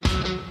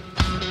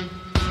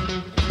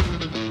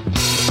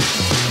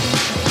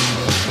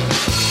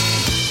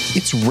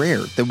It's rare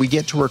that we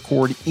get to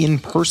record in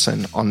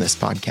person on this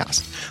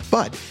podcast,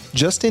 but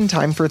just in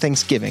time for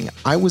Thanksgiving,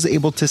 I was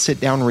able to sit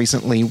down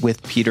recently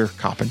with Peter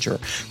Coppinger,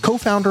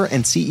 co-founder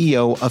and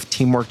CEO of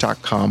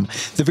Teamwork.com,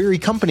 the very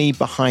company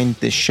behind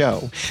this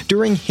show,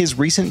 during his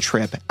recent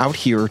trip out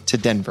here to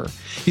Denver.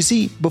 You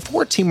see,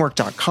 before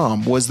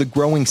Teamwork.com was the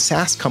growing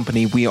SaaS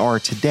company we are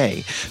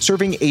today,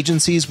 serving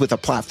agencies with a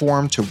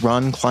platform to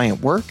run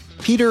client work,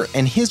 Peter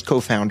and his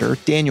co-founder,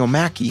 Daniel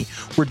Mackey,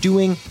 were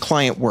doing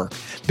client work,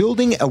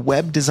 building a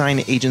web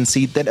design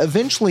agency that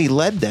eventually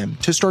led them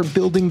to start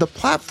building the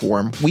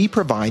platform we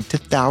provide to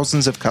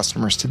thousands of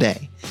customers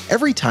today.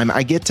 Every time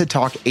I get to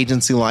talk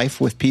agency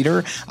life with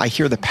Peter, I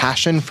hear the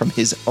passion from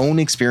his own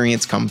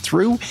experience come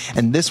through,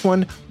 and this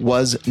one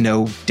was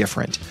no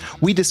different.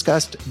 We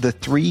discussed the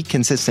 3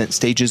 consistent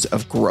stages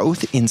of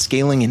growth in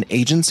scaling an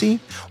agency,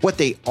 what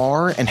they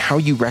are and how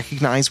you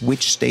recognize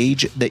which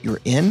stage that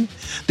you're in,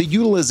 the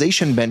utilization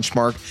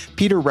benchmark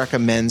Peter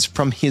recommends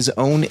from his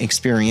own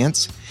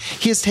experience,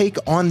 his take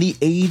on the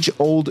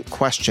age-old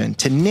question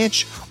to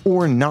niche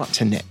or not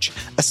to niche,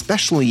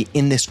 especially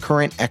in this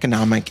current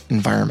economic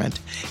environment,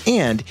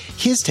 and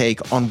his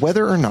take on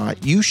whether or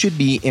not you should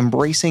be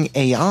embracing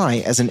AI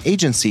as an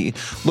agency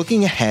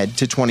looking ahead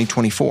to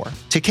 2024.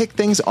 To kick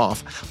things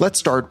off, let's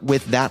start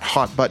with that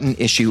hot button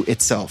issue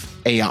itself,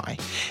 AI.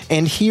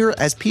 And here,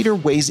 as Peter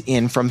weighs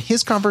in from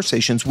his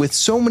conversations with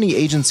so many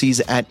agencies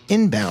at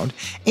Inbound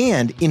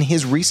and in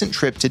his recent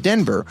trip to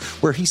Denver,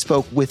 where he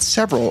spoke with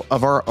several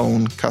of our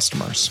own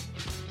customers.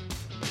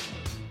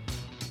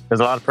 There's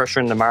a lot of pressure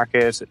in the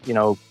market.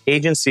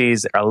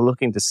 Agencies are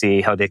looking to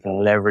see how they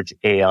can leverage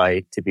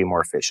AI to be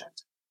more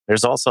efficient.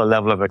 There's also a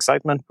level of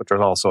excitement, but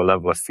there's also a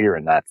level of fear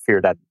in that.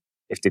 Fear that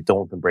if they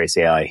don't embrace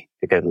AI,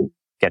 they could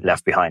get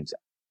left behind.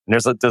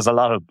 And there's a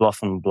lot of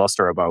bluff and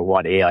bluster about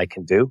what AI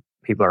can do.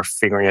 People are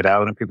figuring it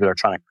out and people are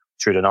trying to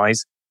through the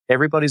noise.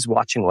 Everybody's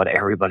watching what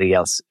everybody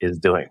else is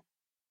doing.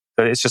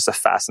 But it's just a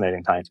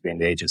fascinating time to be in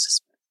the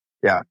agency.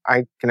 Yeah,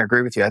 I can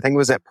agree with you. I think it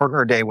was at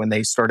Partner Day when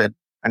they started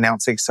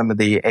announcing some of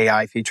the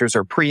AI features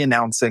or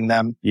pre-announcing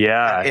them.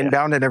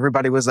 Inbound, and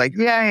everybody was like,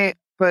 yay,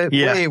 but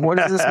wait, what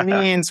does this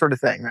mean? Sort of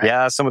thing, right?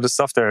 Yeah, some of the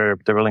stuff they're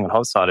rolling on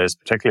HubSpot is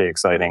particularly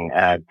exciting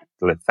and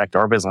will affect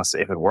our business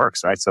if it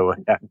works, right? So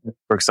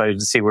we're excited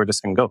to see where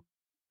this can go.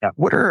 Yeah.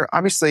 What are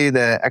obviously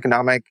the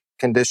economic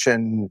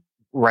condition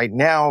right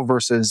now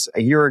versus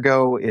a year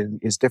ago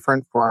is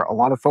different for a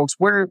lot of folks.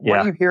 What are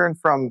you hearing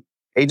from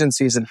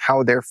agencies and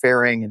how they're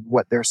faring and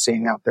what they're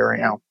seeing out there right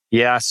now?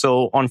 Yeah,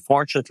 so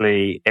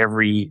unfortunately,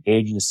 every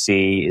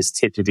agency is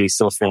typically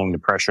still feeling the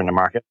pressure in the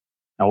market.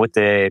 And with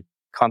the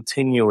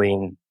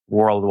continuing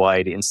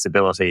worldwide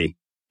instability,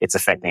 it's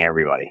affecting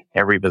everybody.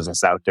 Every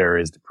business out there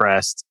is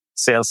depressed.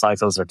 Sales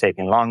cycles are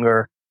taking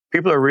longer.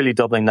 People are really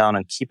doubling down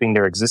on keeping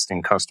their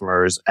existing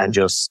customers and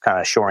just kind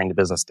of shoring the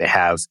business they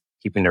have,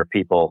 keeping their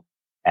people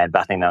and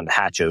battening down the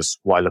hatches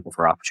while looking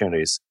for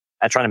opportunities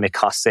and trying to make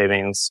cost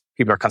savings.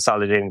 People are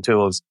consolidating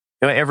tools.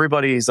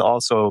 Everybody's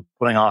also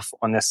putting off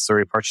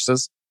unnecessary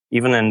purchases.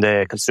 Even in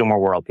the consumer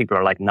world, people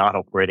are like not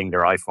upgrading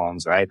their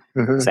iPhones, right?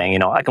 Mm-hmm.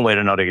 Saying, I can wait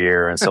another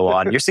year and so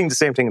on. You're seeing the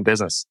same thing in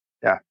business.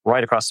 Yeah.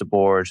 Right across the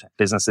board,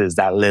 business is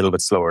that little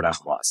bit slower than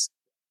it was.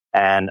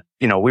 And,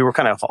 we were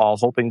kind of all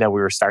hoping that we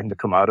were starting to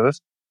come out of it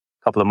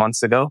a couple of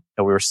months ago,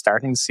 that we were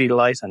starting to see the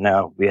light. And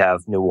now we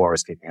have new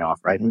wars kicking off,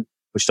 right? Mm-hmm.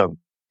 Which don't.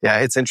 Yeah,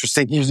 it's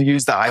interesting. You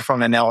use the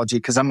iPhone analogy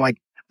because I'm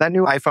like, that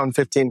new iPhone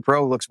 15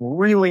 Pro looks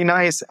really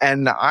nice,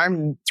 and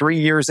I'm 3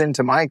 years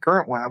into my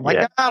current one. I'm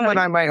like, but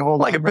I might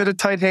hold like a bit of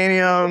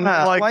titanium,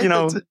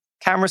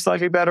 camera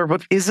slightly better,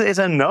 but is it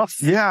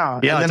enough? Yeah.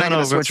 And then I got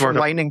to switch from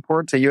Lightning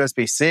port to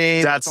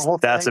USB-C.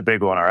 That's a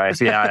big one, all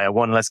right? Yeah,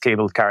 one less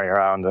cable to carry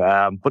around.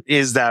 But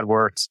is that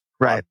worth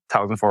right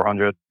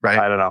 1,400? Right.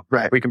 I don't know.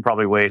 Right. We can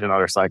probably wait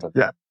another cycle.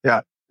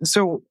 Yeah.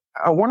 So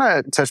I want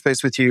to touch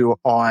base with you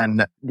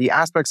on the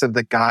aspects of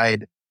the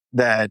guide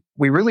that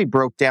we really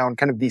broke down,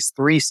 kind of these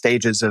 3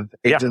 stages of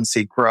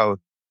agency growth.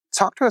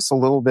 Talk to us a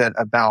little bit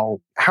about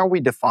how we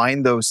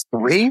define those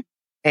 3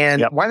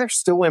 and why they're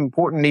still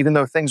important, even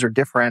though things are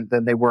different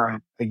than they were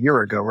a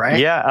year ago, right?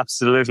 Yeah,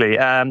 absolutely.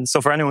 So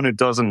for anyone who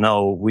doesn't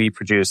know, we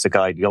produced a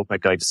guide, the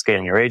ultimate guide to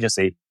scaling your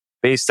agency,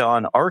 based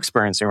on our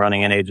experience in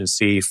running an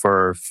agency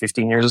for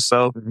 15 years or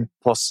so,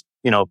 plus,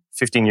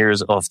 15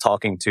 years of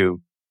talking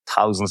to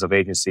thousands of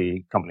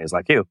agency companies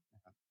like you.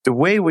 The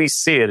way we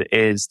see it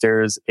is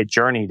there's a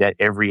journey that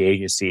every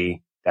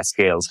agency that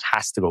scales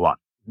has to go on.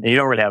 And you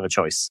don't really have a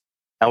choice.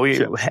 And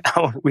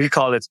we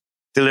call it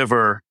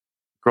deliver,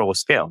 grow,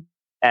 scale.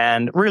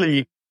 And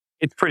really,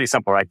 it's pretty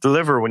simple, right?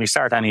 Deliver, when you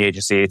start any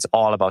agency, it's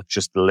all about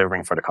just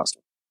delivering for the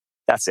customer.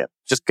 That's it.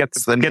 Just get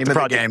the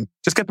project.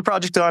 Just get the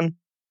project done.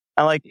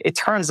 And it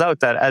turns out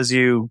that as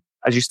you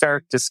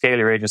start to scale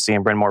your agency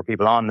and bring more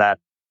people on,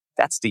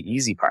 that's the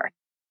easy part.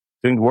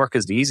 Doing the work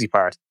is the easy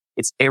part.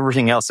 It's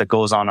everything else that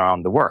goes on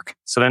around the work.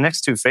 So the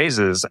next 2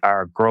 phases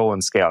are grow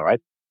and scale, right?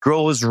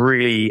 Grow is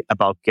really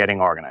about getting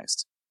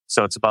organized.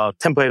 So it's about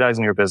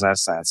templatizing your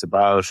business, and it's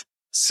about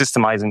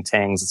systemizing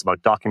things. It's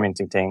about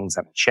documenting things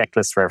and a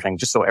checklist for everything,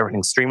 just so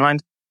everything's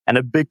streamlined. And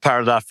a big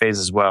part of that phase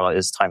as well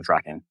is time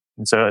tracking.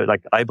 And so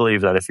like, I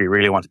believe that if you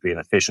really want to be an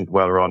efficient,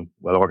 well-run,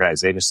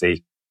 well-organized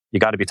agency, you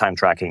got to be time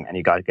tracking and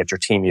you got to get your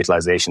team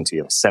utilization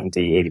to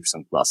 70,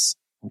 80% plus.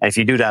 And if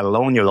you do that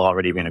alone, you'll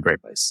already be in a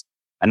great place.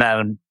 And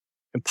that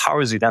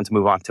empowers you then to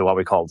move on to what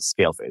we call the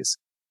scale phase.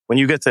 When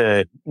you get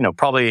to,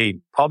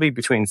 probably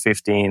between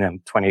 15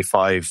 and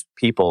 25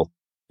 people,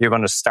 you're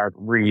going to start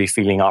really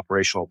feeling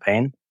operational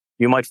pain.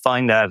 You might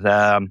find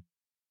that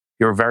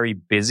you're very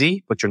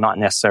busy, but you're not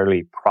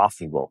necessarily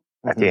profitable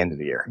at the end of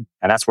the year.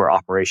 And that's where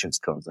operations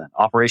comes in.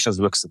 Operations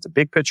looks at the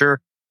big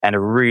picture and it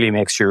really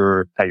makes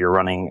sure that you're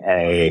running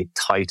a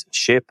tight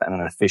ship and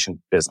an efficient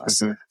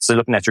business. So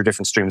looking at your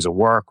different streams of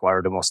work, what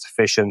are the most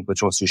efficient,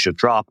 which ones you should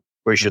drop,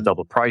 where you should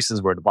double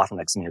prices, where the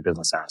bottlenecks in your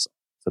business are.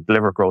 So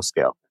deliver, growth,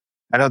 scale.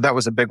 I know that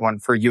was a big one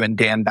for you and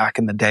Dan back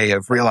in the day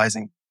of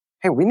realizing,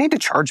 hey, we need to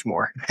charge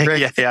more.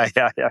 Yeah.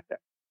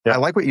 I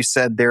like what you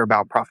said there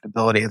about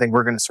profitability. I think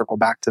we're going to circle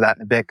back to that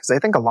in a bit because I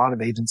think a lot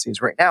of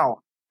agencies right now,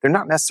 they're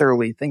not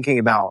necessarily thinking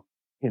about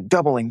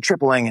doubling,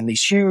 tripling and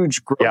these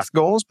huge growth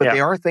goals, but they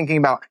are thinking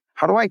about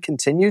how do I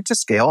continue to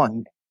scale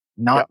and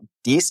not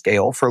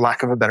descale, for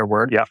lack of a better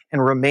word,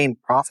 and remain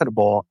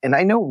profitable. And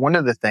I know one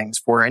of the things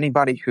for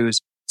anybody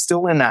who's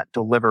still in that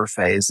deliver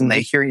phase and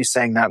they hear you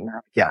saying that and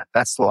they're like,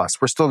 that's still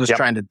us. We're still just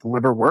trying to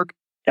deliver work.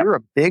 You're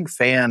a big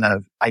fan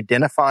of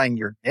identifying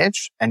your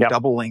niche and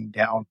doubling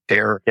down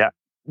there.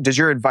 Does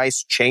your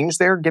advice change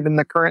there given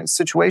the current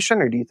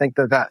situation, or do you think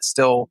that that's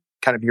still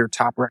kind of your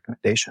top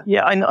recommendation?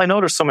 Yeah, I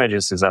know there's some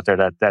agencies out there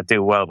that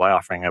do well by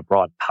offering a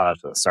broad palette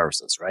of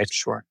services, right?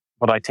 Sure.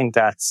 But I think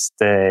that's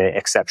the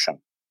exception,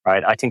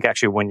 right? I think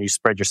actually when you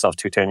spread yourself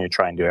too thin, you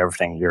try and do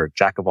everything, you're a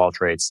jack of all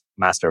trades,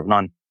 master of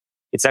none.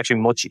 It's actually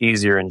much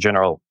easier in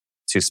general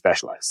to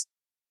specialize.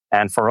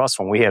 And for us,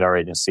 when we had our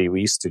agency, we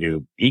used to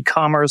do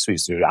e-commerce, we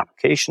used to do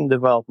application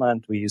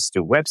development, we used to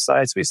do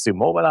websites, we used to do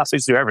mobile apps, we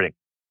used to do everything.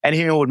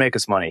 Anything that would make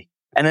us money.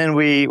 And then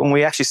when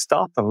we actually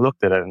stopped and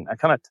looked at it, and I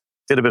kind of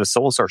did a bit of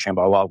soul searching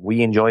about what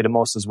we enjoyed the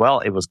most as well,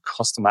 it was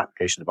custom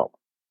application development.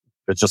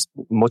 It's just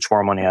much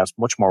more money,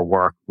 much more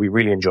work. We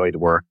really enjoyed the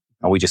work,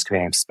 and we just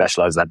became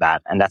specialized at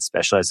that. And that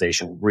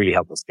specialization really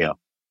helped us scale.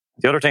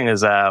 The other thing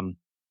is,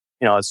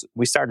 as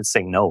we started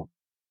saying no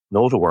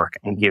to work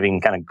and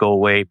giving kind of go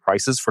away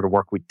prices for the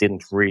work we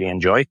didn't really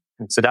enjoy.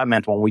 So that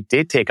meant when we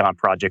did take on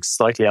projects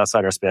slightly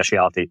outside our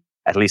specialty,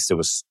 at least it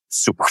was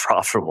super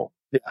profitable.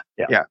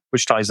 Yeah.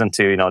 Which ties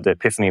into, the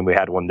epiphany we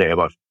had one day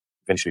about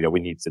eventually that we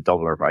need to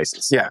double our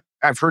prices. Yeah.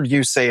 I've heard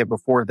you say it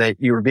before that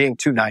you were being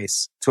too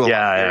nice to a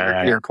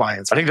lot of your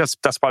clients. I think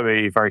that's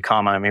probably very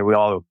common. I mean, we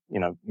all,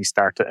 you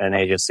start an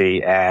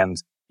agency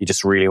and you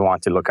just really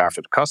want to look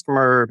after the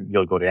customer.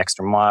 You'll go the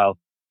extra mile.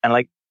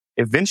 And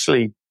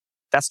eventually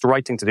that's the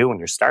right thing to do when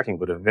you're starting,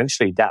 but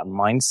eventually that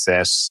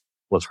mindset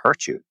will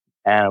hurt you.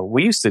 And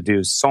we used to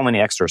do so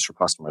many extras for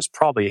customers,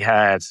 probably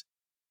had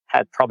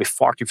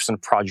 40%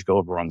 of project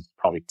overruns,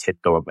 probably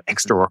tipped over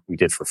extra work we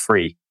did for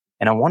free.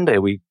 And then one day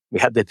we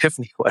had the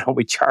epiphany, why don't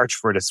we charge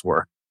for this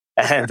work?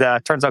 And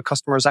turns out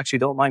customers actually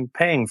don't mind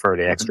paying for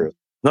the extras.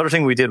 Another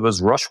thing we did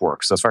was rush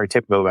work. So it's very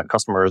typical when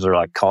customers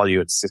are call you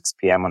at 6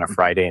 p.m. on a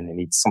Friday and they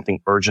need something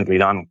urgently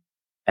done.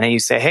 And then you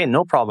say, hey,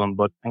 no problem,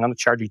 but I'm going to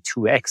charge you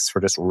 2x for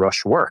this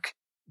rush work.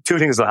 Two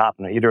things will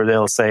happen. Either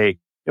they'll say, you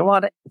know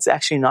what, it's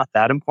actually not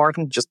that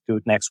important. Just do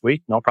it next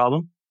week. No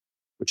problem,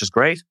 which is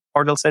great.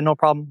 Or they'll say, no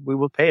problem, we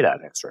will pay that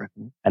extra.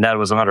 And that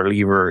was another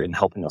lever in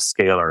helping us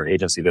scale our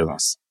agency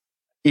business.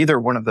 Either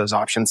one of those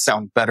options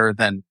sound better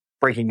than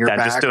breaking your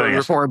back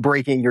or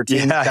breaking your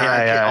team's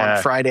back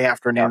on Friday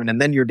afternoon.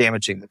 And then you're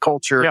damaging the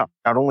culture,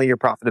 not only your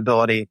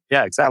profitability.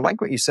 Yeah, exactly. I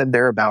like what you said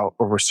there about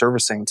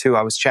over-servicing too.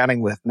 I was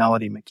chatting with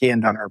Melody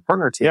McKeon on our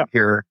partner team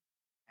here.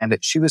 And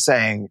she was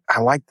saying,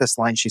 I like this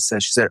line she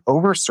said,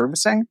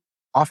 over-servicing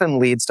often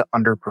leads to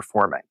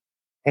underperforming.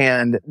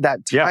 And that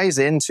ties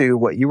into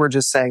what you were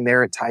just saying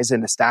there. It ties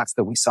into stats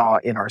that we saw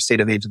in our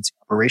State of Agency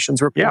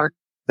Operations report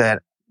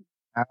that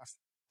half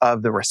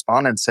of the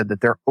respondents said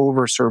that they're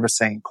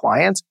over-servicing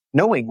clients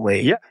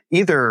knowingly,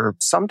 either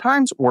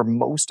sometimes or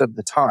most of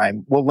the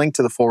time. We'll link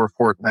to the full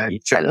report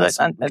and check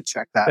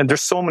that. And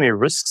there's so many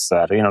risks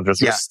that,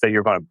 there's risks that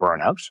you're going to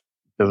burn out.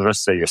 There's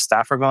risks that your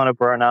staff are going to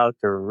burn out.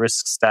 There are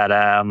risks that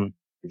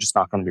you're just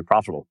not going to be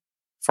profitable.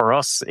 For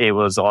us, it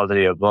was all of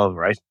the above,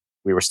 right?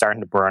 We were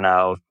starting to burn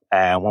out.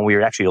 When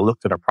we actually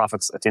looked at our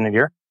profits at the end of the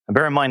year, and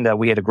bear in mind that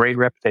we had a great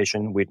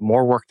reputation. We had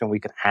more work than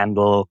we could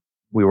handle.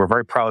 We were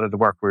very proud of the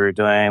work we were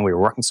doing. We were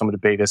working with some of the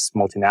biggest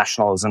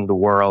multinationals in the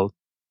world.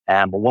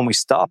 But when we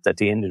stopped at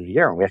the end of the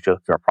year and we actually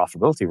looked at our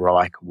profitability, we were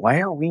like, why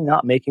are we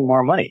not making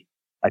more money?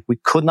 We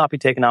could not be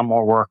taking on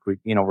more work.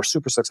 We're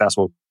super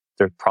successful.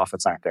 Their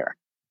profits aren't there.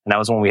 And that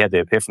was when we had the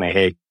epiphany,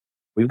 hey,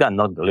 we've got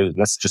nothing to lose.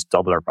 Let's just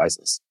double our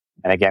prices.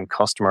 And again,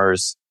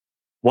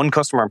 one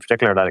customer in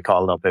particular that I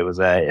called up, it was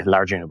a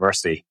large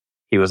university.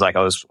 He was like,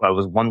 I was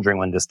wondering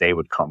when this day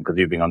would come because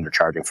you've been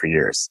undercharging for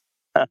years.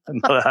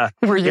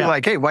 Were you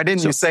like, hey, why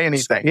didn't you say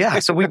anything?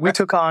 So we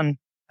took on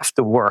half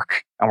the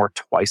work and we're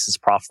twice as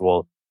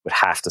profitable with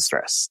half the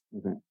stress.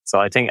 So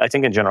I think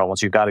in general,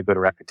 once you've got a good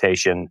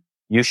reputation,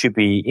 you should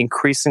be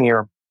increasing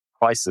your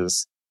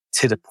prices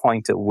to the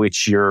point at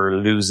which you're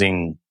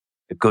losing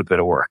a good bit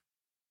of work,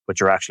 but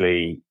you're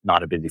actually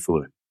not a busy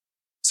fool.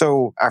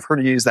 So I've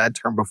heard you use that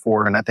term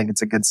before, and I think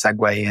it's a good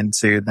segue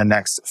into the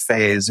next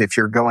phase. If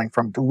you're going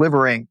from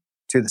delivering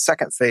to the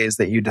second phase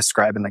that you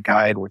describe in the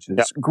guide, which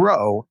is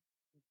grow,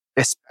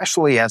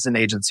 especially as an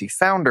agency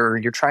founder,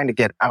 you're trying to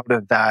get out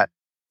of that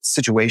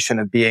situation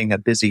of being a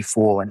busy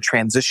fool and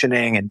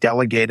transitioning and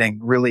delegating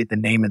really the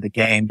name of the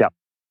game.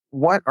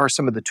 What are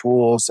some of the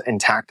tools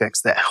and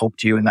tactics that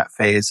helped you in that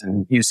phase?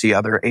 And you see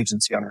other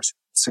agency owners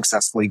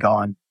successfully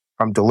gone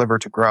from deliver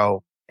to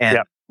grow and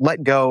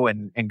let go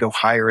and go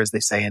higher, as they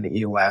say in the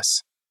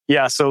EOS.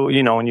 Yeah. So,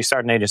 when you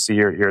start an agency,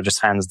 you're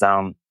just hands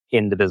down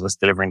in the business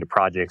delivering the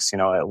projects.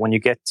 When you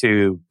get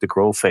to the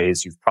grow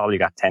phase, you've probably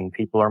got 10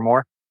 people or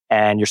more,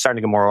 and you're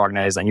starting to get more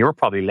organized, and you're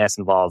probably less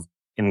involved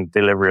in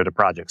delivery of the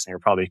projects. And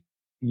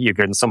you're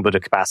getting some bit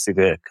of capacity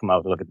to come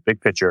out and look at the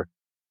big picture.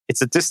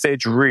 It's at this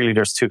stage, really,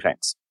 there's two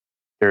things.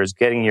 There's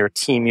getting your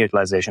team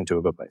utilization to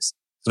a good place.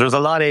 So there's a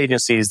lot of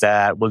agencies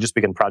that will just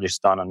be getting projects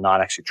done and not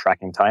actually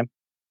tracking time.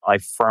 I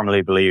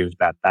firmly believe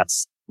that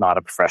that's not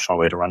a professional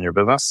way to run your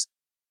business.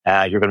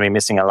 You're going to be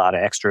missing a lot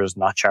of extras,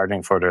 not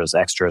charging for those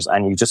extras,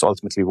 and you just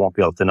ultimately won't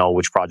be able to know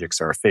which projects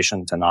are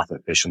efficient and not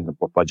efficient and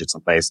put budgets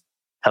in place,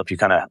 help you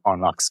kind of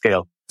unlock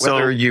scale.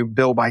 Whether you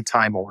bill by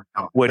time or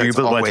not. Whether you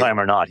bill by time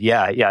or not.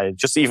 Yeah.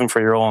 Just even for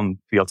your own,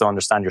 be able to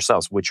understand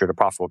yourselves, which are the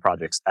profitable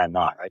projects and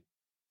not, right?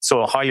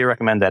 So I highly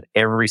recommend that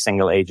every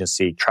single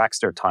agency tracks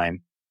their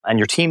time, and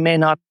your team may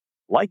not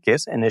like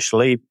it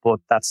initially, but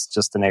that's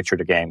just the nature of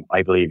the game.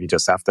 I believe you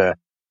just have to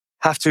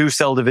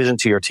sell the vision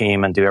to your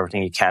team and do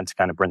everything you can to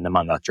kind of bring them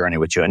on that journey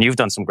with you. And you've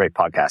done some great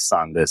podcasts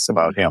on this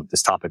about,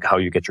 this topic, how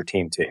you get your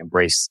team to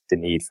embrace the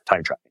need for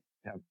time tracking.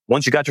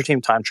 Once you got your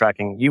team time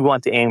tracking, you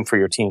want to aim for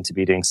your team to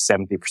be doing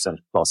 70%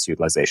 plus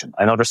utilization.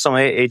 I know there's some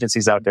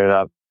agencies out there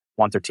that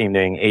want their team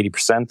doing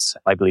 80%.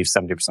 I believe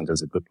 70%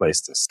 is a good place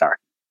to start.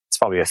 It's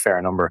probably a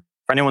fair number.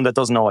 For anyone that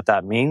doesn't know what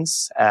that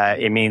means,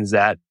 it means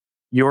that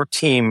your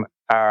team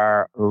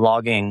are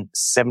logging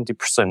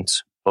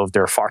 70% of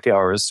their 40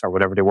 hours or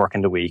whatever they work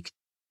in the week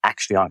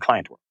actually on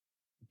client work.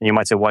 And you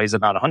might say, why is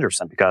it not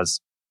 100%? Because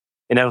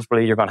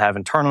inevitably you're going to have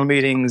internal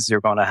meetings,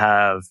 you're going to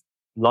have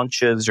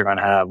lunches, you're going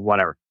to have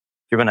whatever.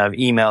 You're going to have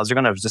emails, you're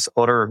going to have just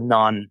other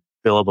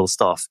non-billable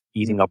stuff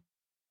eating up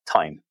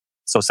time.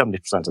 So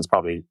 70% is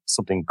probably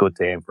something good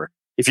to aim for.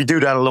 If you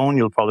do that alone,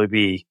 you'll probably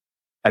be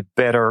a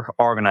better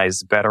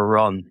organized, better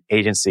run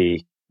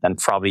agency than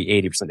probably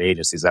 80% of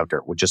agencies out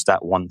there with just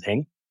that one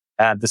thing.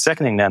 The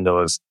second thing then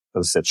though is,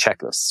 as I said,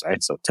 checklists,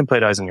 right? So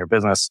templatizing your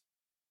business.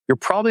 You're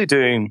probably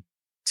doing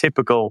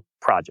typical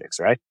projects,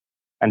 right?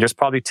 And there's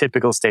probably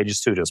typical stages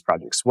to those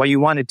projects. What you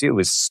want to do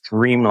is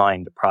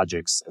streamline the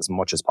projects as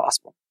much as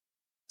possible.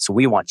 So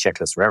we want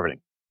checklists for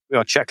everything. We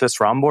want checklists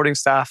for onboarding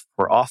staff,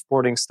 for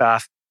offboarding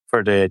staff,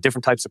 for the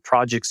different types of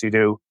projects you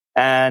do.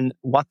 And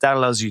what that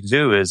allows you to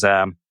do is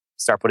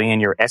start putting in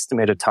your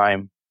estimated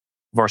time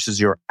versus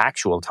your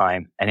actual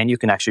time. And then you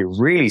can actually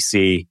really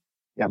see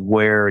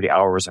where the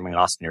hours are being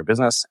lost in your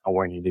business and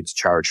where you need to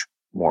charge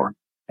more.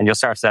 And you'll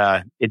start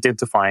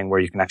identifying where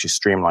you can actually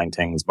streamline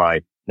things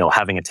by,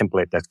 having a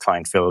template that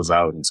client fills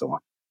out and so on.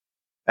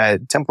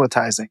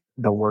 Templatizing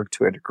the work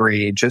to a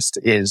degree just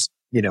is,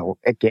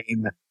 a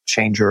game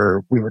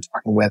changer. We were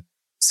talking with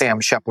Sam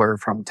Shepler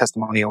from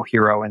Testimonial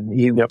Hero, and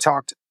he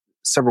talked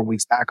several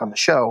weeks back on the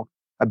show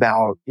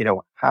about,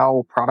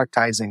 how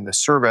productizing the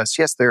service.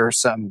 Yes, there are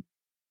some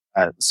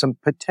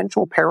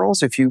potential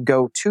perils. If you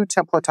go too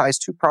templatized,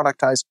 too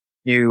productized,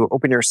 you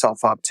open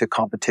yourself up to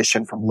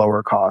competition from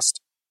lower cost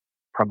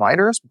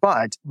providers.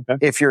 But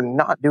if you're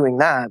not doing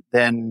that,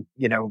 then,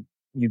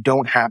 you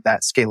don't have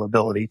that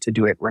scalability to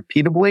do it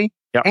repeatably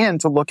and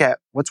to look at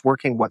what's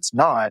working, what's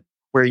not,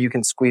 where you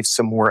can squeeze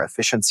some more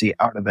efficiency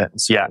out of it.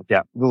 And so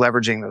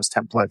leveraging those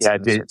templates.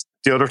 Yeah.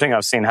 The other thing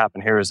I've seen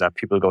happen here is that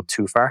people go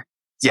too far.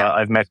 So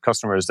I've met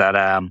customers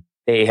that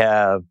they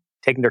have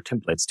taken their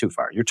templates too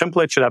far. Your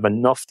template should have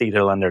enough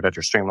detail in there that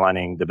you're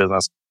streamlining the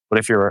business. But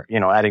if you're,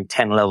 adding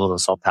 10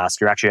 levels of subtasks,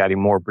 you're actually adding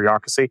more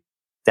bureaucracy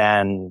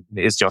than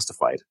is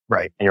justified.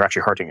 Right. And you're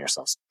actually hurting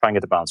yourselves. Try and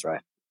get the balance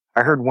right.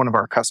 I heard one of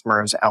our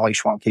customers, Ali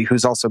Schwanke,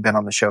 who's also been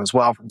on the show as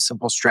well from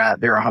Simple Strat,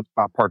 they're a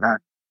HubSpot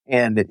partner.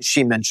 And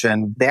she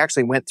mentioned they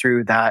actually went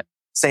through that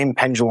same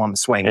pendulum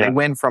swing. They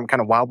went from kind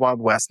of wild, wild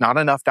west, not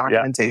enough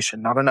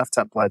documentation, not enough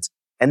templates.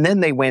 And then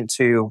they went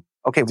to,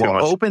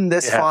 open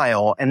this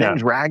file and then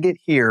drag it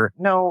here.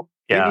 No,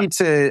 you need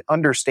to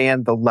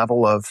understand the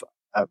level of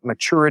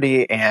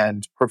maturity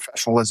and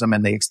professionalism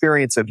and the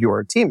experience of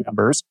your team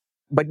members,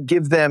 but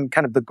give them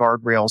kind of the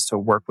guardrails to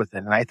work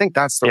within. And I think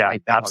that's the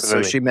right balance.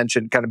 Absolutely. So she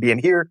mentioned kind of being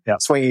here,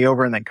 swinging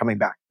over, and then coming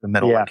back to the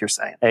middle, like you're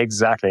saying.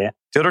 Exactly.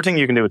 The other thing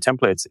you can do with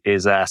templates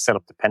is set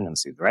up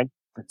dependencies, right?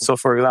 So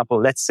for example,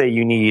 let's say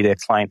you need a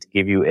client to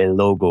give you a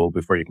logo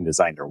before you can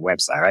design their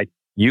website, right?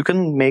 You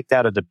can make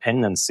that a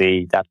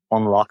dependency that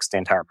unlocks the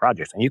entire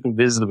project. And you can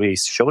visibly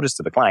show this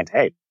to the client.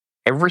 Hey,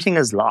 everything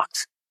is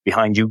locked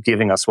behind you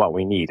giving us what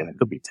we need. And it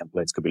could be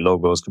templates, could be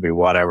logos, could be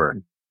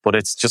whatever. but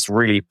it's just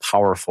really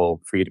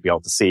powerful for you to be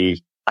able to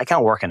see, I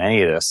can't work on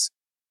any of this.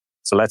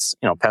 So let's,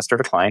 pester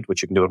the client,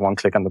 which you can do with one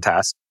click on the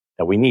task,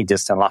 that we need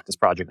this to unlock this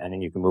project. And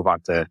then you can move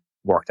on to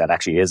work that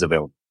actually is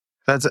available.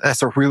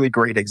 That's a really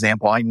great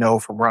example. I know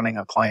from running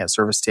a client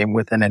service team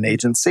within an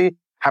agency,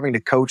 having to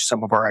coach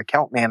some of our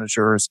account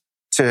managers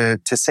to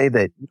say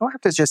that you don't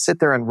have to just sit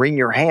there and wring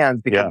your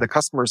hands because the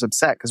customer's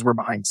upset because we're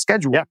behind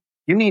schedule. Yeah.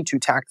 You need to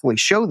tactfully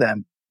show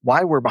them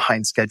why we're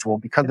behind schedule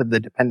because of the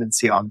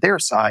dependency on their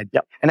side.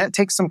 Yep. And that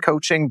takes some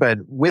coaching, but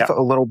with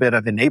a little bit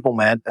of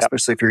enablement,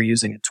 especially if you're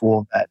using a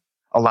tool that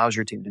allows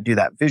your team to do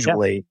that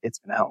visually, it's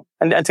going to help.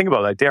 And think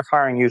about it, they're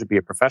hiring you to be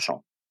a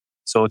professional.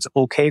 So it's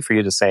okay for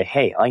you to say,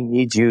 hey, I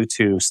need you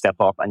to step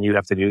up and you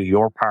have to do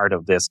your part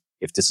of this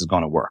if this is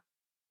going to work.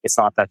 It's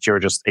not that you're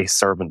just a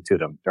servant to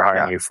them. They're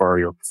hiring you for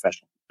your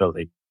professional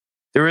ability.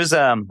 There is,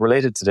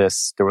 related to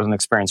this, there was an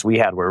experience we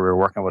had where we were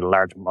working with a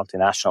large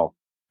multinational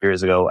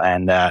years ago,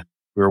 and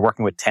we were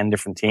working with 10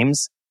 different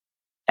teams,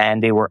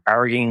 and they were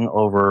arguing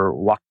over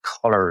what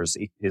colors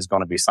is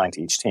going to be assigned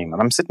to each team.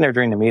 And I'm sitting there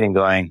during the meeting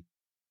going,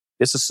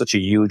 this is such a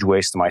huge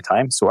waste of my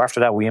time. So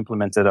after that, we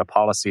implemented a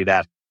policy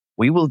that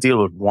we will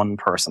deal with one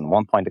person,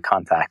 one point of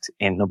contact.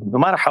 No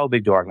matter how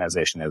big the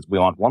organization is, we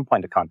want one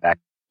point of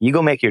contact. You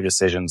go make your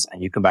decisions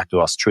and you come back to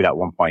us through that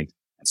one point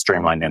and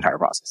streamline the entire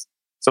process.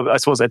 So I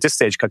suppose at this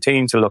stage,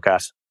 continuing to look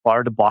at what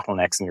are the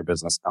bottlenecks in your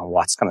business and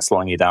what's kind of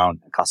slowing you down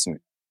and costing you.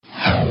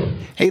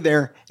 Hey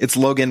there, it's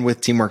Logan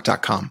with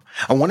Teamwork.com.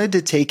 I wanted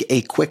to take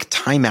a quick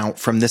timeout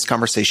from this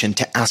conversation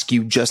to ask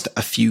you just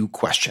a few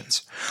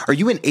questions. Are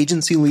you an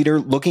agency leader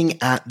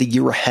looking at the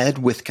year ahead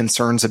with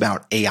concerns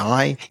about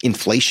AI,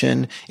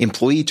 inflation,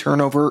 employee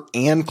turnover,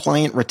 and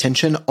client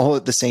retention all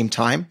at the same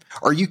time?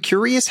 Are you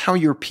curious how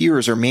your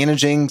peers are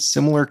managing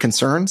similar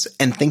concerns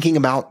and thinking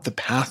about the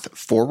path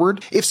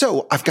forward? If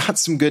so, I've got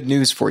some good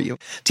news for you.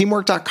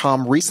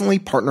 Teamwork.com recently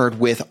partnered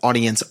with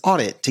Audience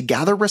Audit to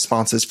gather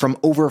responses from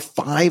over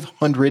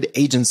 500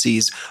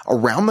 agencies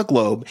around the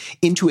globe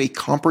into a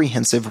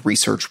comprehensive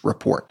research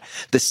report,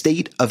 the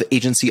State of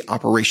Agency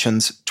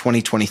Operations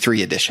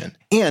 2023 edition.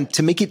 And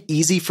to make it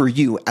easy for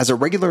you as a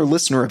regular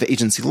listener of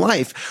Agency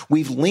Life,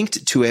 we've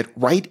linked to it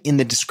right in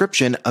the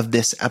description of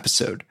this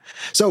episode.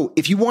 So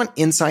if you want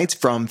insights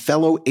from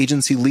fellow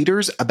agency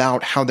leaders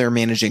about how they're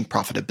managing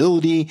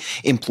profitability,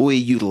 employee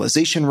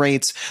utilization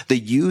rates, the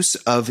use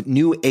of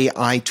new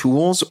AI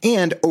tools,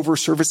 and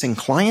over-servicing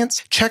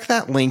clients, check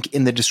that link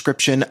in the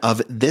description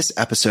of this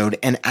episode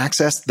and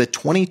access the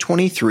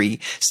 2023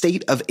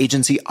 State of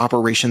Agency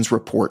Operations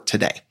report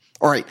today.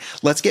 All right,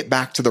 let's get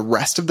back to the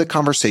rest of the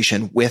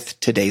conversation with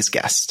today's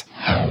guest.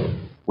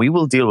 We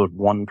will deal with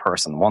one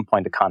person, one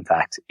point of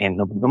contact.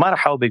 No matter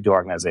how big the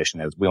organization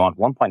is, we want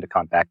one point of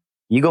contact.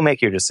 You go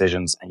make your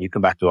decisions and you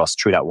come back to us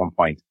through that one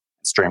point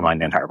and streamline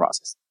the entire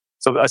process.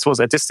 So I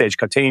suppose at this stage,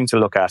 continuing to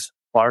look at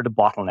what are the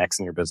bottlenecks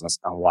in your business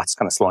and what's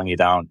kind of slowing you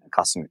down and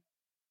costing you.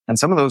 And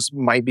some of those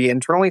might be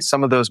internally,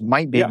 some of those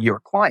might be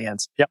your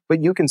clients,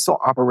 but you can still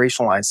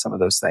operationalize some of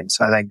those things.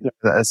 So I think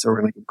that's a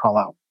really good call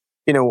out.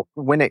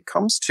 When it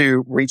comes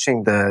to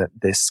reaching the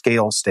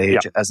scale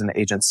stage as an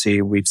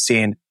agency, we've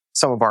seen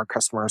some of our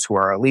customers who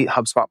are elite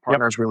HubSpot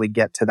partners really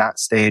get to that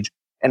stage.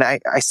 And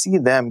I see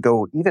them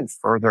go even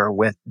further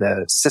with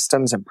the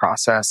systems and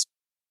process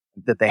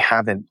that they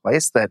have in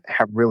place that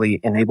have really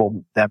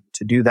enabled them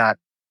to do that.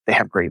 They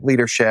have great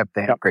leadership,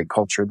 they have great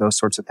culture, those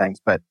sorts of things.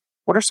 But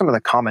what are some of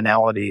the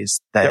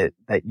commonalities that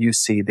you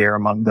see there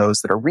among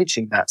those that are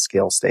reaching that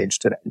scale stage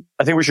today?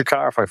 I think we should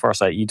clarify first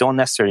that you don't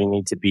necessarily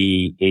need to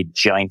be a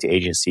giant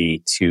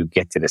agency to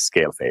get to the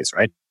scale phase,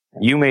 right?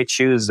 You may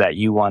choose that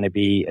you want to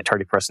be a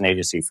 30-person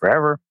agency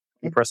forever,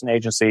 a person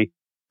agency,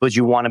 but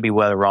you want to be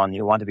well run,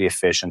 you want to be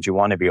efficient, you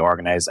want to be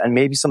organized, and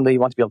maybe someday you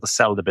want to be able to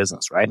sell the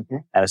business, right?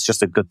 And it's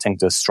just a good thing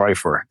to strive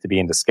for, to be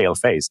in the scale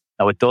phase.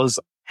 Now, it does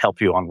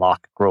help you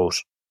unlock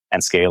growth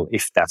and scale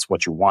if that's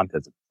what you want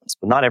as a business.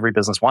 But not every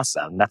business wants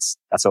that, and that's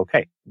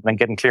okay. Then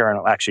getting clear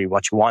on actually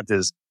what you want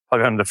is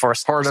probably one of the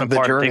first part of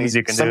the journey. Things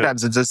you can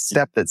Sometimes it's a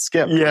step that's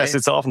skipped. Yes, right?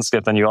 It's often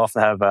skipped, and you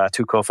often have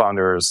 2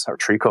 co-founders or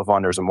 3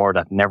 co-founders or more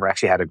that never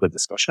actually had a good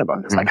discussion about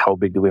it. It's like, how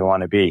big do we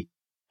want to be?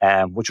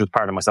 Which was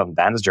part of myself and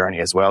Dan's journey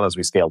as well as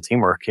we scaled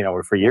Teamwork.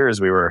 For years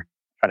we were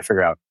trying to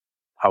figure out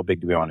how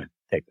big do we want to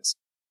take this.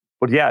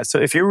 But so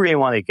if you really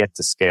want to get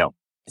to scale,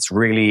 it's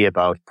really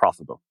about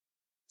profitable.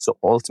 So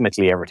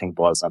ultimately everything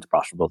boils down to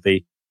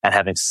profitability and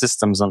having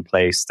systems in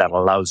place that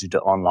allows you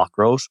to unlock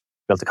growth,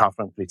 be able to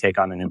confidently take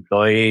on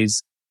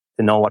employees,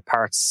 to know what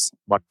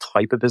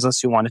type of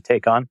business you want to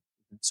take on.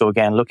 So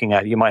again, looking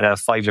at, you might have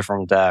 5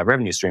 different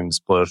revenue streams,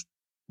 but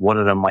one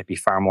of them might be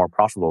far more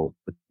profitable,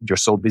 but you're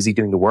so busy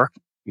doing the work,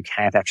 you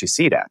can't actually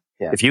see that.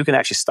 If you can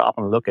actually stop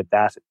and look at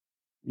that,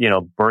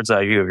 bird's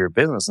eye view of your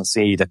business and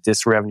see that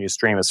this revenue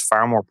stream is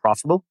far more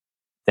profitable,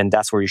 then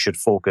that's where you should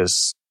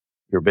focus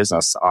your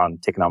business on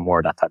taking on more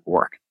of that type of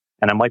work.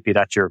 And it might be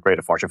that you're great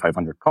at Fortune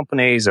 500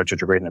 companies or that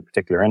you're great in a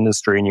particular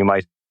industry and you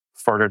might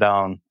further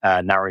down,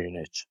 narrow your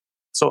niche.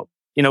 So,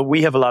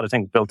 we have a lot of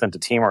things built into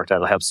Teamwork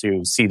that helps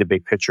you see the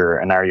big picture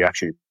and are you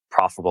actually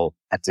profitable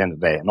at the end of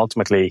the day. And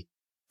ultimately,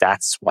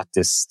 that's what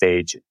this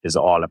stage is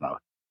all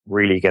about.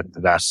 Really getting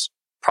to that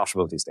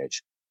profitability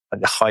stage,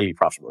 the high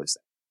profitability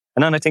stage.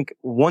 And then I think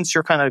once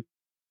you're kind of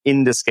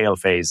in the scale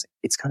phase,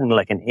 it's kind of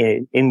like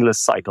an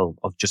endless cycle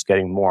of just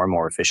getting more and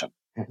more efficient.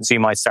 Mm-hmm. So you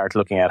might start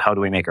looking at how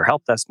do we make our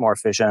help desk more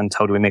efficient?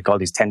 How do we make all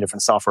these 10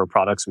 different software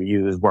products we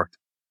use work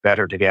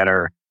better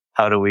together?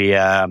 How do we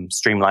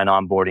streamline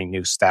onboarding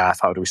new staff?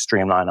 How do we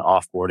streamline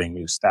offboarding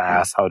new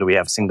staff? How do we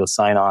have single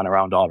sign-on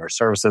around all our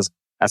services?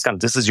 That's kind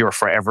of, this is your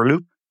forever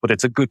loop, but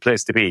it's a good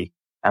place to be.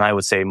 And I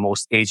would say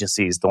most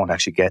agencies don't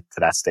actually get to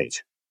that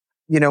stage.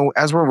 You know,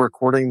 as we're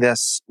recording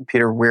this,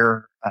 Peter,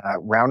 we're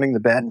rounding the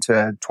bend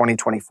to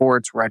 2024.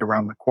 It's right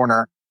around the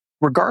corner.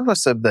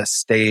 Regardless of the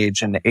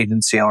stage an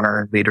agency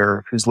owner,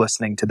 leader who's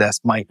listening to this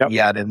might be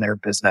at in their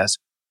business,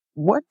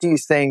 what do you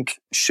think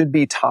should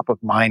be top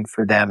of mind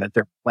for them if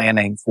they're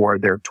planning for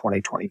their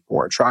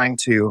 2024, trying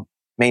to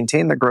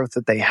maintain the growth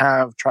that they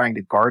have, trying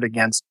to guard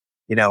against,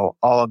 you know,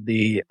 all of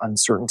the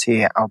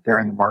uncertainty out there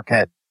in the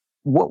market?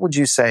 What would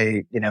you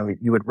say, you know,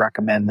 you would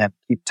recommend them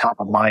keep top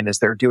of mind as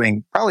they're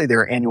doing probably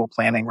their annual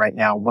planning right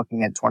now,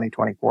 looking at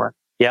 2024?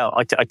 Yeah,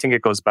 I think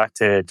it goes back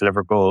to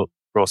deliver, grow,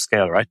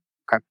 scale, right?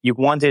 Okay. You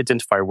want to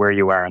identify where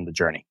you are in the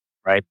journey,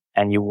 right?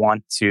 And you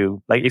want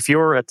to, like, if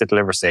you're at the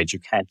deliver stage, you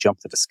can't jump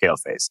to the scale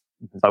phase.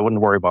 Mm-hmm. So I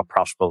wouldn't worry about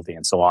profitability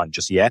and so on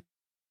just yet.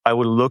 I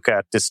would look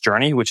at this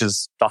journey, which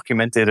is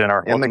documented in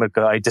our ultimate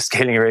guide to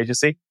scaling your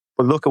agency,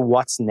 but look at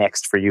what's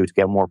next for you to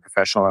get more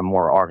professional and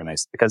more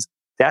organized, because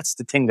that's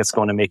the thing that's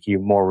going to make you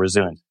more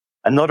resilient.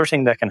 Another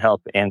thing that can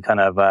help in kind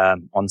of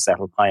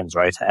unsettled times,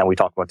 right? And we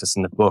talk about this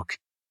in the book,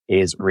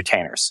 is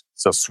retainers.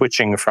 So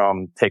switching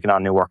from taking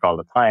on new work all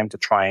the time to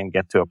try and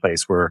get to a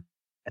place where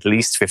at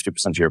least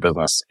 50% of your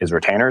business is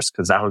retainers,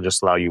 because that'll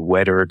just allow you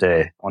weather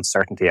the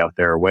uncertainty out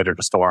there, weather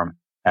the storm,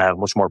 and have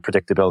much more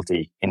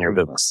predictability in your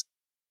business.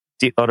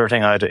 The other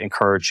thing I'd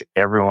encourage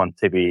everyone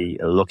to be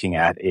looking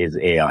at is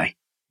AI.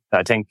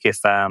 I think if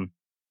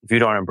you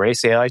don't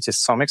embrace AI to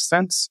some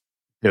extent,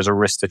 there's a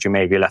risk that you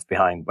may be left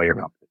behind by your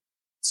company.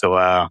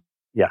 So,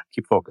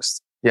 keep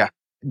focused. Yeah.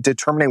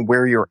 Determining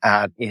where you're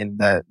at in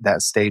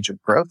that stage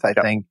of growth, I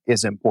think,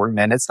 is important.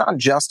 And it's not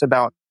just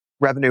about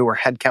revenue or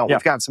headcount.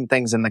 We've got some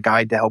things in the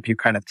guide to help you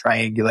kind of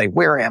triangulate,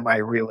 where am I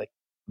really?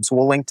 So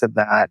we'll link to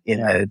that in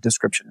a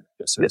description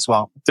as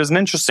well. There's an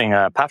interesting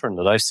pattern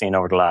that I've seen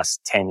over the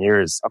last 10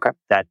 years. Okay.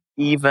 That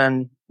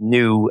even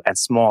new and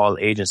small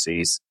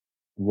agencies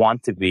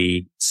want to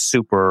be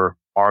super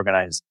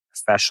organized,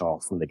 professional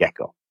from the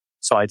get-go.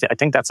 So I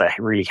think that's a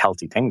really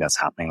healthy thing that's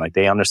happening. Like,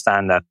 they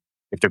understand that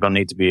if they're going to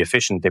need to be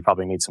efficient, they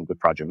probably need some good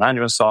project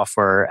management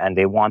software, and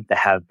they want to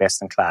have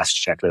best-in-class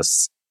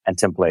checklists and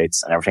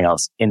templates and everything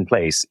else in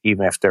place,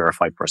 even if they're a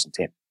 5-person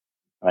team.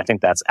 And I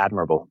think that's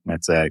admirable.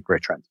 It's a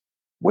great trend.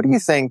 What do you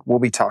think we'll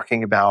be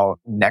talking about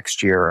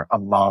next year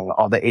among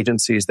all the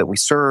agencies that we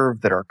serve,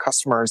 that are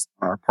customers,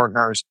 our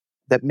partners,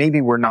 that maybe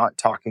we're not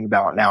talking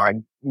about now?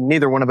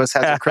 Neither one of us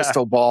has a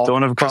crystal ball.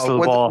 Don't have a crystal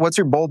ball. What's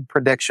your bold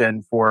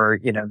prediction for,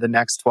 the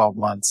next 12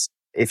 months,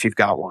 if you've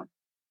got one?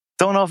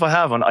 Don't know if I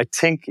have one. I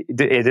think at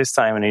this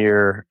time in the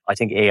year, I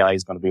think AI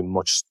is going to be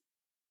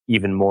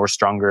even more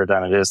stronger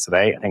than it is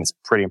today. I think it's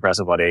pretty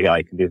impressive what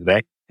AI can do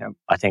today. Yeah.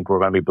 I think we're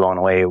going to be blown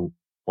away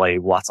by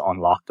what's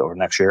unlocked over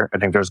next year. I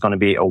think there's going to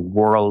be a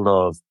world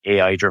of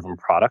AI-driven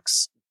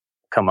products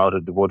come out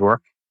of the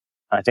woodwork.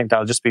 I think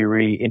that'll just be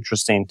really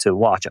interesting to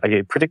watch.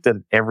 I predict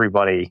that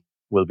everybody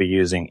will be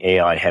using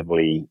AI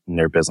heavily in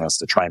their business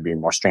to try and be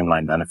more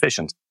streamlined and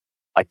efficient.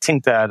 I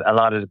think that a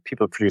lot of the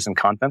people producing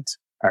content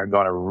are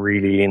going to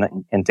really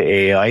lean into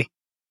AI.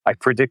 I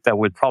predict that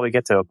we'll probably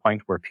get to a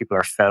point where people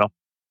are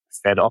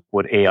fed up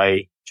with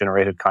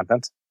AI-generated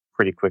content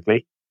pretty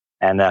quickly,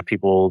 and that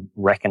people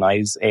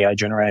recognize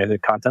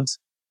AI-generated content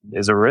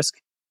is a risk.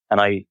 And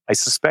I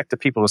suspect that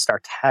people will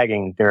start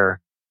tagging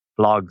their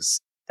blogs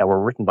that were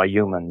written by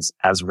humans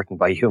as written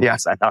by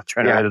humans and not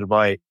generated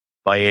by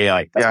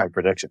AI. That's my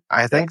prediction.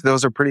 I think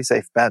those are pretty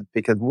safe bets,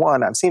 because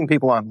one, I've seen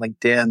people on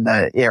LinkedIn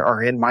that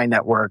are in my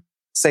network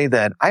say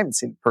that, I haven't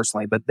seen it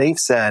personally, but they've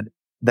said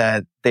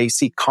that they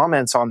see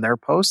comments on their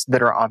posts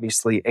that are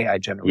obviously AI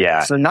generated.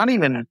 Yeah. So not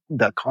even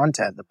the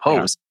content, the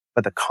post,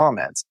 but the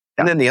comments.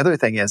 And then the other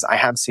thing is, I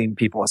have seen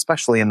people,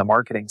 especially in the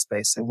marketing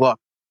space, say, look,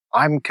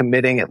 I'm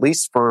committing, at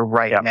least for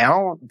right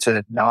now,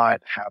 to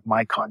not have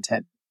my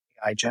content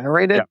AI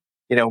generated.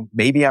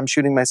 Maybe I'm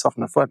shooting myself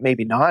in the foot,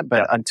 maybe not,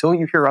 but until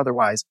you hear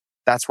otherwise,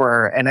 that's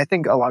where, and I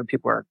think a lot of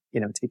people are,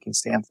 taking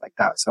stands like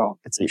that. So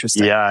it's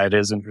interesting. Yeah, it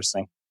is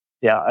interesting.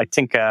 Yeah, I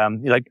think,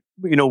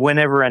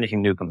 whenever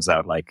anything new comes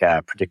out, like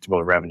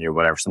predictable revenue or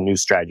whatever, some new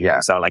strategy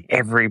comes out, like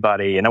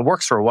everybody, and it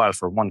works for a while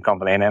for one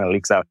company, and then it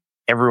leaks out,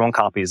 everyone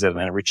copies it,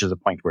 and it reaches a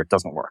point where it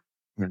doesn't work.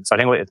 Mm-hmm. So I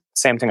think the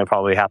same thing will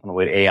probably happen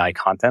with AI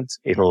content.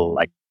 It'll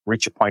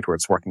reach a point where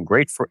it's working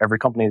great for every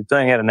company that's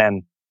doing it, and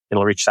then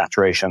it'll reach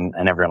saturation,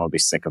 and everyone will be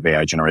sick of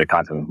AI-generated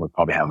content, and we'll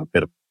probably have a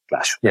bit of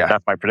clash. Yeah.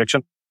 That's my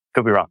prediction.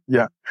 Could be wrong.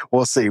 Yeah.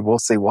 We'll see.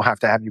 We'll have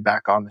to have you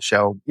back on the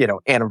show,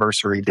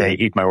 anniversary day.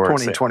 Eat my words.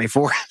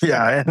 2024.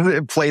 Yeah.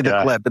 And play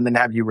the clip and then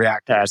have you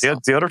react. Yeah.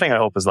 The other thing I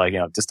hope is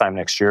this time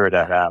next year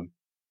that,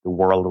 the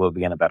world will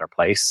be in a better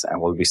place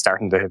and we'll be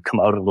starting to come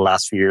out of the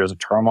last few years of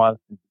turmoil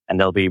and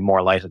there'll be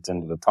more light at the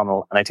end of the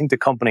tunnel. And I think the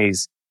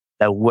companies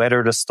that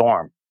weather the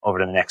storm over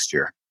the next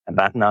year and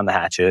batten down the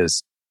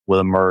hatches will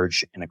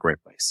emerge in a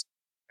great place.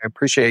 I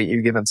appreciate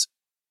you giving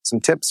some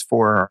tips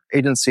for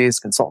agencies,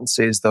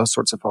 consultancies, those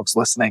sorts of folks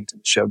listening to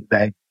the show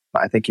today.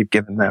 I think you've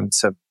given them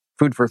some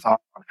food for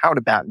thought on how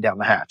to batten down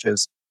the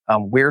hatches,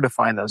 where to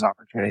find those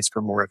opportunities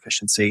for more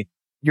efficiency.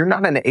 You're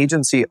not an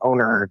agency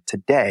owner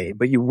today,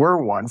 but you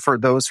were one. For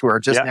those who are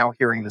just now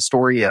hearing the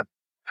story of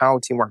how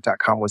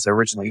Teamwork.com was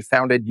originally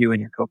founded, you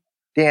and your co-founder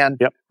Dan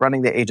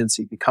running the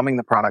agency, becoming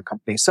the product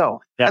company. So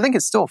I think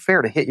it's still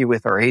fair to hit you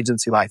with our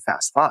Agency Life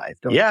Fast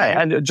Five. Don't you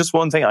think? And just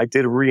one thing, I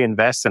did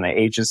reinvest in an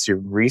agency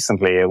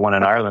recently, one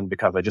in Ireland,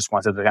 because I just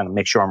wanted to kind of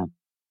make sure I'm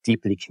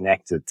deeply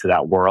connected to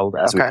that world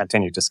as we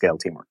continue to scale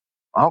Teamwork.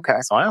 Okay.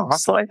 So I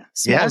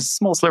am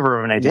small sliver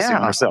of an agency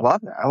myself.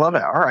 I love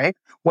it. All right.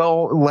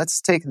 Well, let's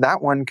take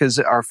that one because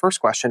our first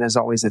question is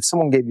always, if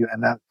someone gave you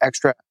an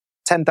extra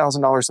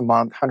 $10,000 a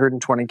month,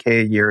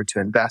 $120K a year to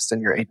invest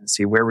in your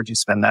agency, where would you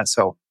spend that?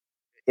 So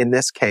in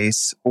this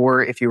case,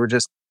 or if you were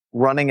just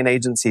running an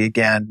agency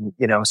again,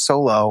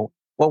 solo,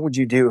 what would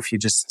you do if you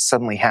just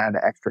suddenly had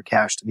extra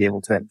cash to be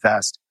able to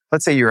invest?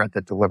 Let's say you're at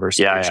the deliver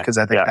stage, because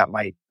I think that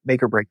might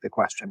make or break the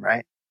question,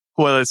 right?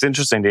 Well, it's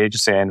interesting. The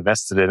agency I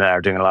invested in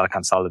are doing a lot of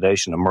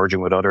consolidation and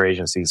merging with other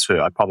agencies.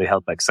 So I'd probably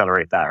help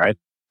accelerate that, right?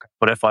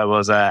 But if I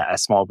was a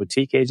small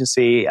boutique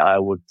agency, I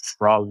would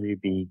probably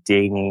be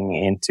digging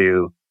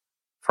into,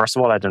 first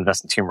of all, I'd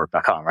invest in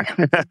Teamwork.com, right?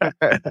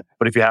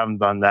 But if you haven't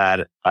done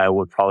that, I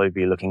would probably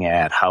be looking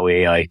at how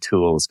AI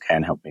tools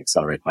can help me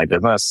accelerate my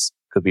business.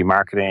 Could be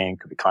marketing,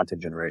 could be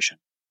content generation.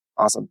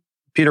 Awesome.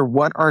 Peter,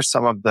 what are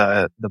some of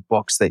the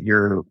books that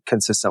you're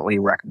consistently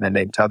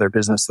recommending to other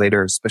business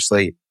leaders,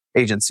 especially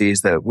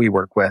agencies that we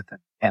work with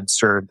and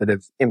serve, that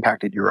have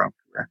impacted your own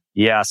career?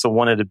 Yeah. So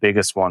one of the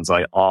biggest ones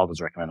I always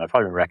recommend, I've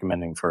probably been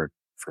recommending for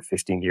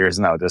 15 years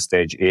now at this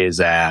stage,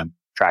 is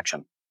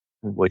Traction,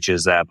 which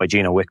is by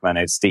Gino Wickman.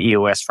 It's the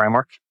EOS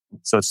framework.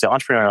 So it's the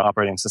entrepreneurial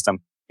operating system.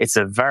 It's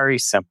a very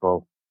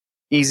simple,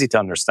 easy to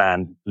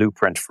understand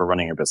blueprint for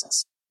running your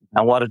business.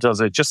 And what it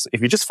does,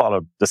 if you just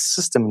follow the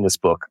system in this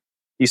book,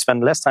 you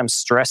spend less time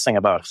stressing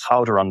about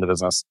how to run the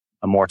business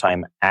and more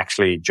time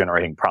actually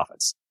generating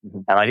profits.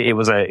 And it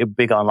was a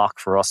big unlock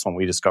for us when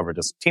we discovered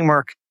this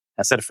Teamwork.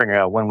 Instead of figuring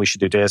out when we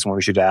should do this, when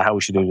we should how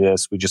we should do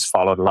this, we just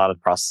followed a lot of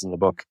the processes in the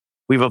book.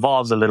 We've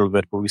evolved a little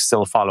bit, but we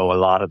still follow a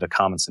lot of the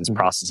common sense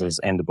processes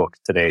in the book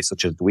today,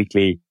 such as the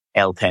weekly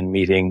L10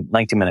 meeting,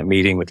 90-minute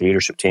meeting with the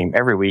leadership team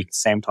every week,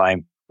 same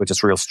time, with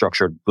this real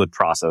structured, good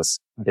process.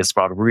 It's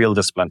brought real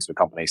discipline to the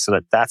company. So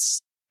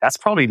that's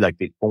probably like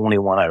the only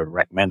one I would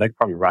recommend. I could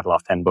probably rattle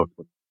off 10 books,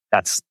 but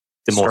that's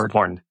the most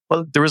important.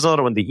 Well, there is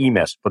another one, the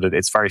EMIT, but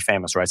it's very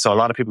famous, right? So a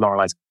lot of people don't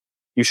realize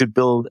you should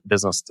build a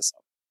business to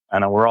sell.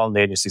 And we're all in the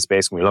agency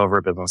space and we love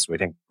our business. We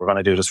think we're going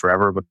to do this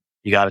forever, but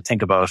you got to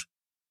think about,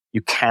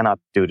 you cannot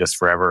do this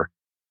forever.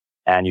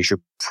 And you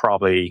should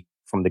probably,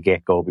 from the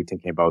get-go, be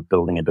thinking about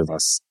building a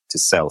business to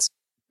sell,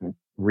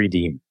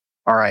 redeem.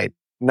 All right.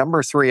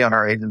 Number 3 on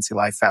our Agency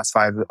Life Fast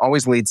Five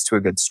always leads to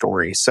a good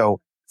story.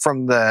 So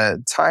from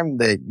the time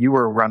that you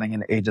were running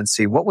an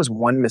agency, what was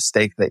one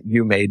mistake that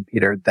you made,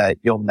 Peter, that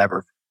you'll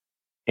never?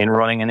 In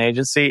running an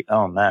agency?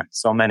 Oh man,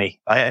 so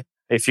many.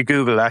 If you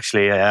Google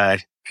actually,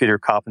 Peter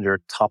Coppinger,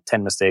 top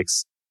 10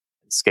 mistakes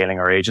scaling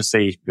our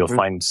agency, you'll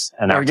find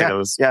an article that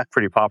was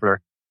pretty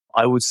popular.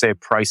 I would say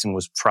pricing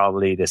was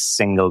probably the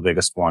single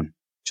biggest one.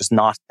 Just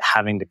not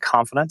having the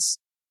confidence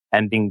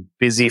and being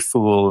busy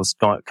fools,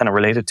 kind of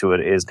related to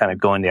it, is kind of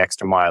going the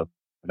extra mile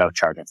without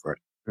charging for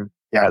it.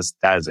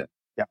 That is it.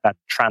 Yeah. That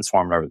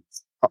transformed everything.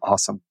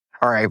 Awesome.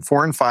 All right.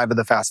 4 and 5 of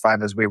the Fast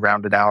Five, as we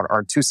round it out,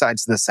 are two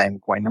sides of the same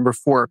coin. Number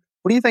 4,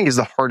 what do you think is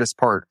the hardest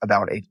part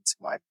about agency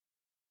life?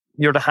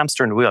 You're the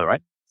hamster in the wheel,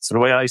 right? So the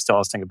way I used to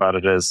always think about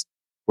it is,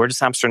 we're just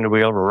hamster in the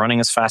wheel. We're running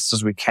as fast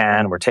as we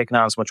can. We're taking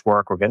on as much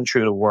work. We're getting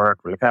through the work.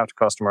 We're looking after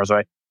customers,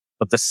 right?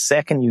 But the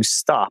second you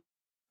stop,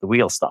 the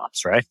wheel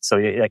stops, right? So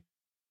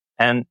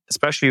and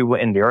especially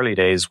in the early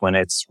days when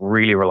it's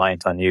really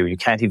reliant on you, you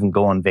can't even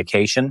go on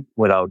vacation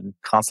without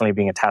constantly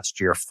being attached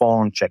to your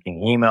phone,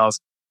 checking emails.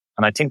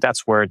 And I think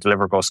that's where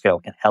Deliver, Go, Scale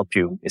can help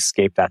you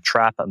escape that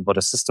trap and put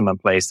a system in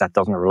place that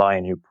doesn't rely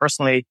on you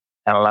personally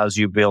and allows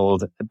you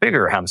build a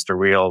bigger hamster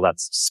wheel that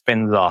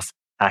spins off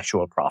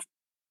actual profit.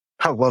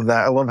 I love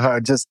that. I love how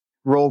it just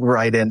rolled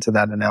right into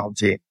that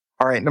analogy.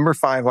 All right. Number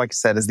 5, like I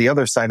said, is the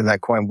other side of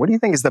that coin. What do you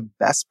think is the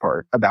best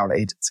part about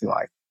agency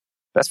life?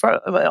 Best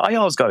part, I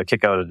always got a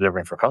kick out of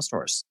delivering for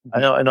customers. I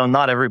know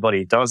not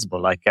everybody does,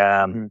 but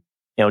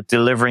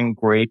delivering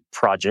great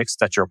projects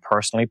that you're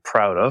personally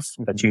proud of,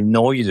 that you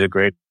know you did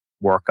great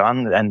work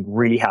on, and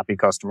really happy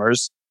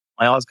customers.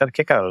 I always got a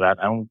kick out of that.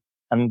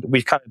 And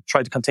we kind of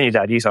tried to continue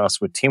that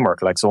ethos with Teamwork.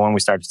 So when we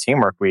started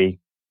Teamwork, we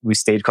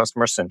stayed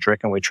customer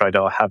centric and we tried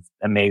to have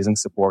amazing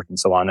support and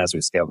so on as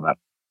we scaled that.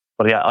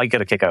 But yeah, I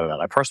get a kick out of that.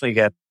 I personally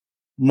get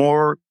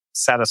more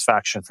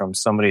satisfaction from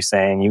somebody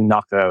saying you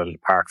knocked it out of the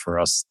park for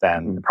us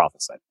than the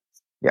profit side.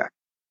 Yeah,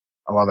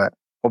 I love it.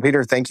 Well,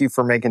 Peter, thank you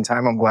for making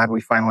time. I'm glad we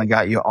finally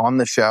got you on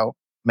the show.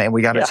 Man,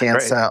 we got a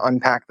chance to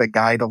unpack the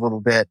guide a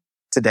little bit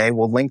today.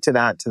 We'll link to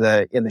that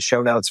in the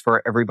show notes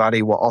for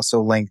everybody. We'll also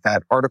link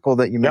that article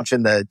that you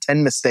mentioned, the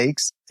 10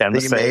 mistakes that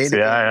you made in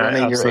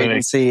running your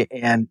agency,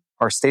 and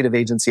our State of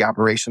Agency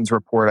Operations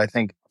report. I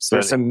think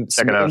there's some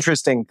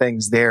interesting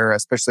things there,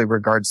 especially in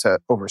regards to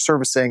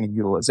over-servicing and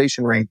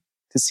utilization rate,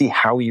 to see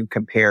how you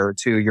compare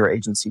to your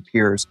agency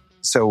peers.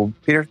 So,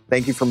 Peter,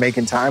 thank you for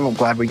making time. I'm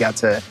glad we got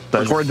to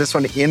record this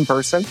one in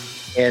person,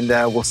 and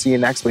we'll see you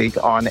next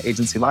week on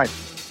Agency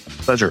Life.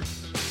 Pleasure.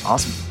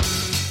 Awesome.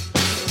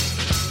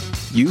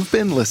 You've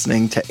been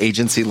listening to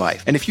Agency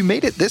Life, and if you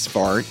made it this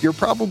far, you're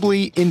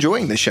probably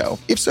enjoying the show.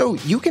 If so,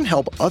 you can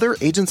help other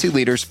agency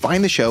leaders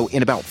find the show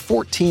in about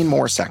 14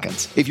 more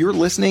seconds. If you're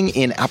listening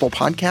in Apple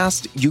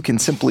Podcasts, you can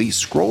simply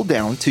scroll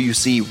down till you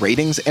see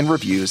ratings and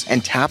reviews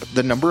and tap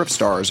the number of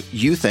stars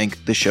you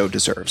think the show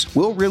deserves.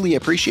 We'll really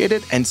appreciate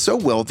it, and so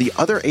will the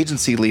other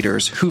agency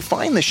leaders who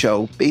find the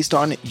show based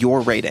on your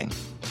rating.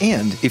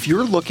 And if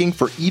you're looking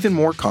for even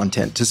more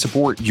content to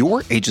support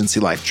your agency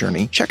life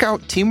journey, check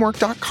out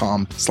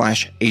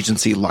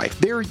teamwork.com/agency life.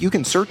 There you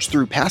can search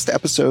through past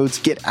episodes,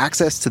 get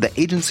access to the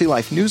Agency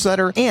Life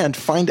newsletter, and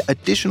find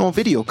additional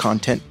video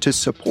content to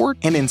support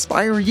and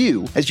inspire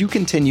you as you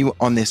continue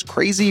on this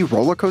crazy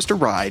roller coaster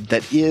ride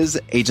that is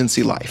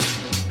Agency Life.